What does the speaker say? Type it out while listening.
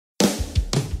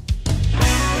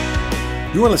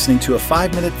You are listening to a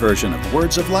 5-minute version of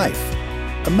Words of Life,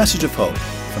 a message of hope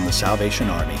from the Salvation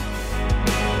Army.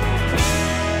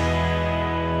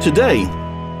 Today,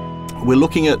 we're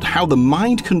looking at how the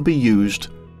mind can be used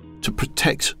to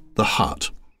protect the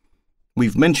heart.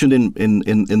 We've mentioned in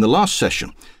the last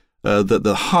session that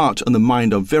the heart and the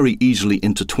mind are very easily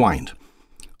intertwined.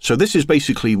 So this is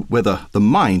basically whether the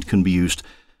mind can be used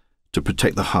to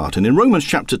protect the heart. And in Romans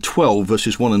chapter 12,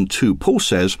 verses 1 and 2, Paul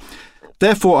says,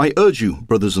 "Therefore I urge you,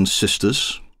 brothers and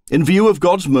sisters, in view of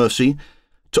God's mercy,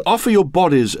 to offer your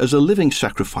bodies as a living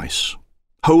sacrifice,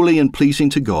 holy and pleasing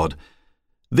to God.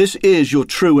 This is your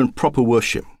true and proper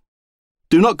worship.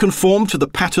 Do not conform to the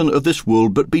pattern of this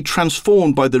world, but be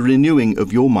transformed by the renewing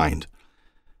of your mind.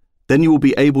 Then you will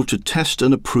be able to test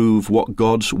and approve what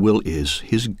God's will is,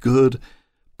 his good,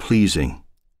 pleasing,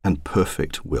 and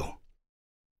perfect will."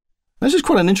 This is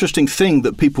quite an interesting thing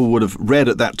that people would have read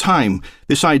at that time,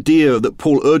 this idea that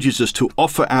Paul urges us to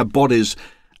offer our bodies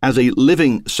as a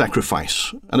living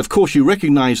sacrifice. And of course, you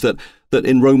recognize that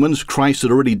in Romans, Christ had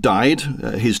already died.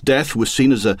 His death was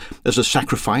seen as a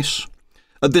sacrifice.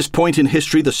 At this point in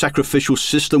history, the sacrificial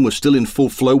system was still in full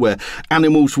flow, where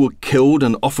animals were killed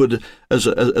and offered as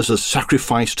a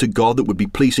sacrifice to God that would be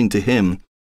pleasing to him.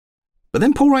 But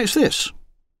then Paul writes this.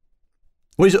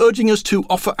 Well, he's urging us to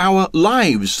offer our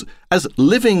lives as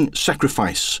living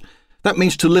sacrifice. That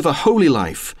means to live a holy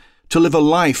life, to live a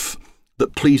life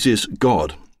that pleases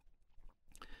God.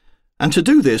 And to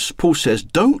do this, Paul says,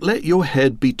 don't let your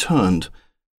head be turned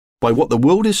by what the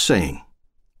world is saying,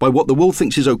 by what the world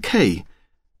thinks is okay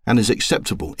and is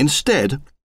acceptable. Instead,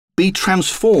 be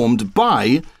transformed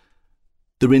by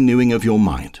the renewing of your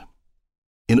mind.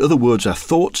 In other words, our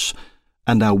thoughts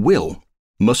and our will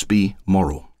must be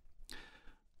moral.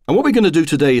 And what we're going to do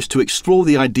today is to explore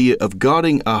the idea of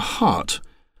guarding our heart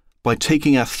by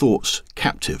taking our thoughts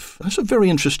captive. That's a very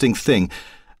interesting thing,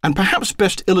 and perhaps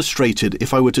best illustrated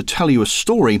if I were to tell you a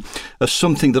story of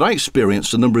something that I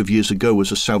experienced a number of years ago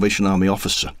as a Salvation Army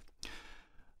officer.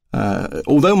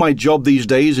 Although my job these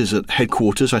days is at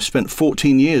headquarters, I spent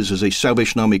 14 years as a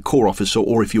Salvation Army Corps officer,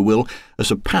 or if you will, as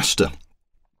a pastor.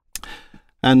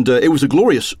 And it was a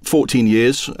glorious 14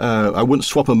 years. I wouldn't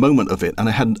swap a moment of it. And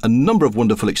I had a number of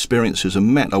wonderful experiences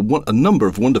and met a number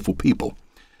of wonderful people.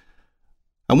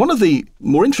 And one of the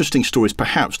more interesting stories,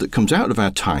 perhaps, that comes out of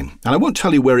our time, and I won't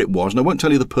tell you where it was, and I won't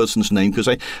tell you the person's name, because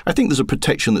I think there's a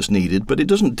protection that's needed, but it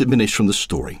doesn't diminish from the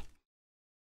story.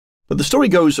 But the story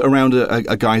goes around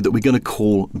a guy that we're going to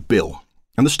call Bill.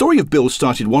 And the story of Bill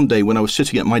started one day when I was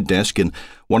sitting at my desk in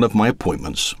one of my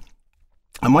appointments,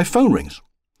 and my phone rings.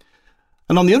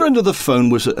 And on the other end of the phone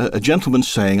was a gentleman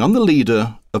saying, "I'm the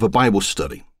leader of a Bible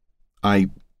study. I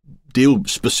deal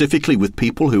specifically with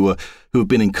people who have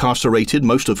been incarcerated,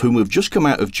 most of whom have just come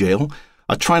out of jail,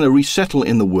 are trying to resettle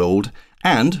in the world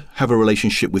and have a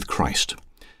relationship with Christ.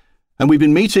 And we've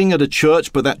been meeting at a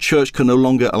church, but that church can no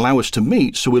longer allow us to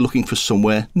meet, so we're looking for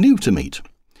somewhere new to meet.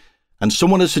 And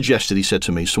someone had suggested," he said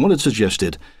to me,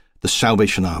 "the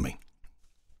Salvation Army."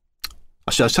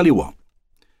 I said, "I'll tell you what."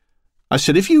 I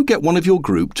said, "If you get one of your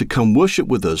group to come worship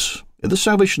with us at the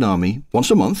Salvation Army once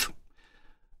a month,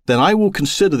 then I will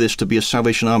consider this to be a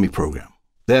Salvation Army program.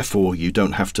 Therefore, you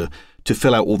don't have to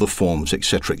fill out all the forms,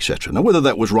 etc., etc." Now, whether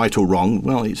that was right or wrong,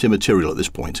 well, it's immaterial at this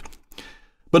point.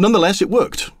 But nonetheless, it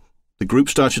worked. The group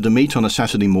started to meet on a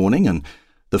Saturday morning, and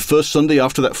the first Sunday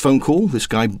after that phone call, this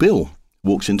guy Bill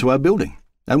walks into our building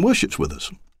and worships with us.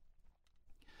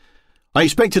 I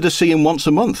expected to see him once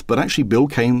a month, but actually Bill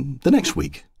came the next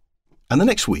week. And the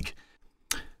next week.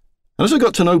 And as I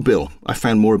got to know Bill, I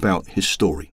found more about his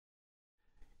story.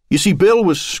 You see, Bill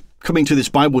was coming to this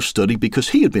Bible study because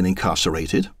he had been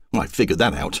incarcerated. Well, I figured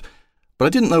that out, but I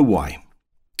didn't know why.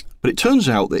 But it turns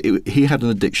out that he had an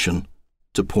addiction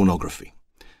to pornography.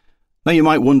 Now you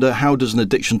might wonder, how does an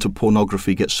addiction to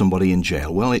pornography get somebody in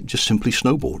jail? Well, it just simply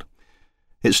snowballed.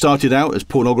 It started out, as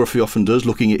pornography often does,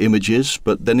 looking at images,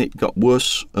 but then it got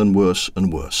worse and worse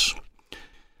and worse.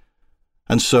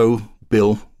 And so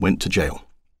Bill went to jail.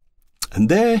 And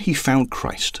there he found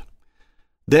Christ.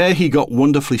 There he got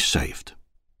wonderfully saved.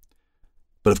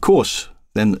 But of course,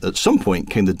 then at some point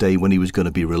came the day when he was going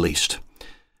to be released.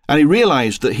 And he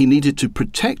realized that he needed to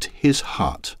protect his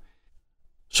heart.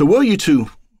 So were you to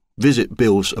visit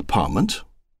Bill's apartment,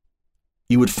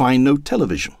 you would find no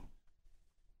television,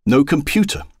 no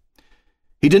computer.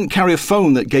 He didn't carry a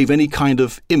phone that gave any kind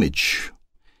of image.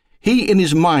 He, in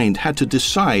his mind, had to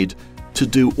decide to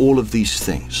do all of these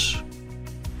things.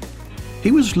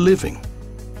 He was living.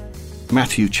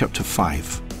 Matthew chapter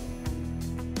 5.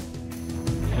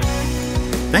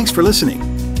 Thanks for listening.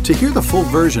 To hear the full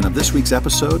version of this week's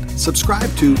episode, subscribe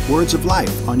to Words of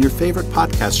Life on your favorite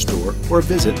podcast store or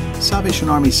visit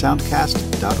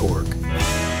SalvationArmySoundcast.org.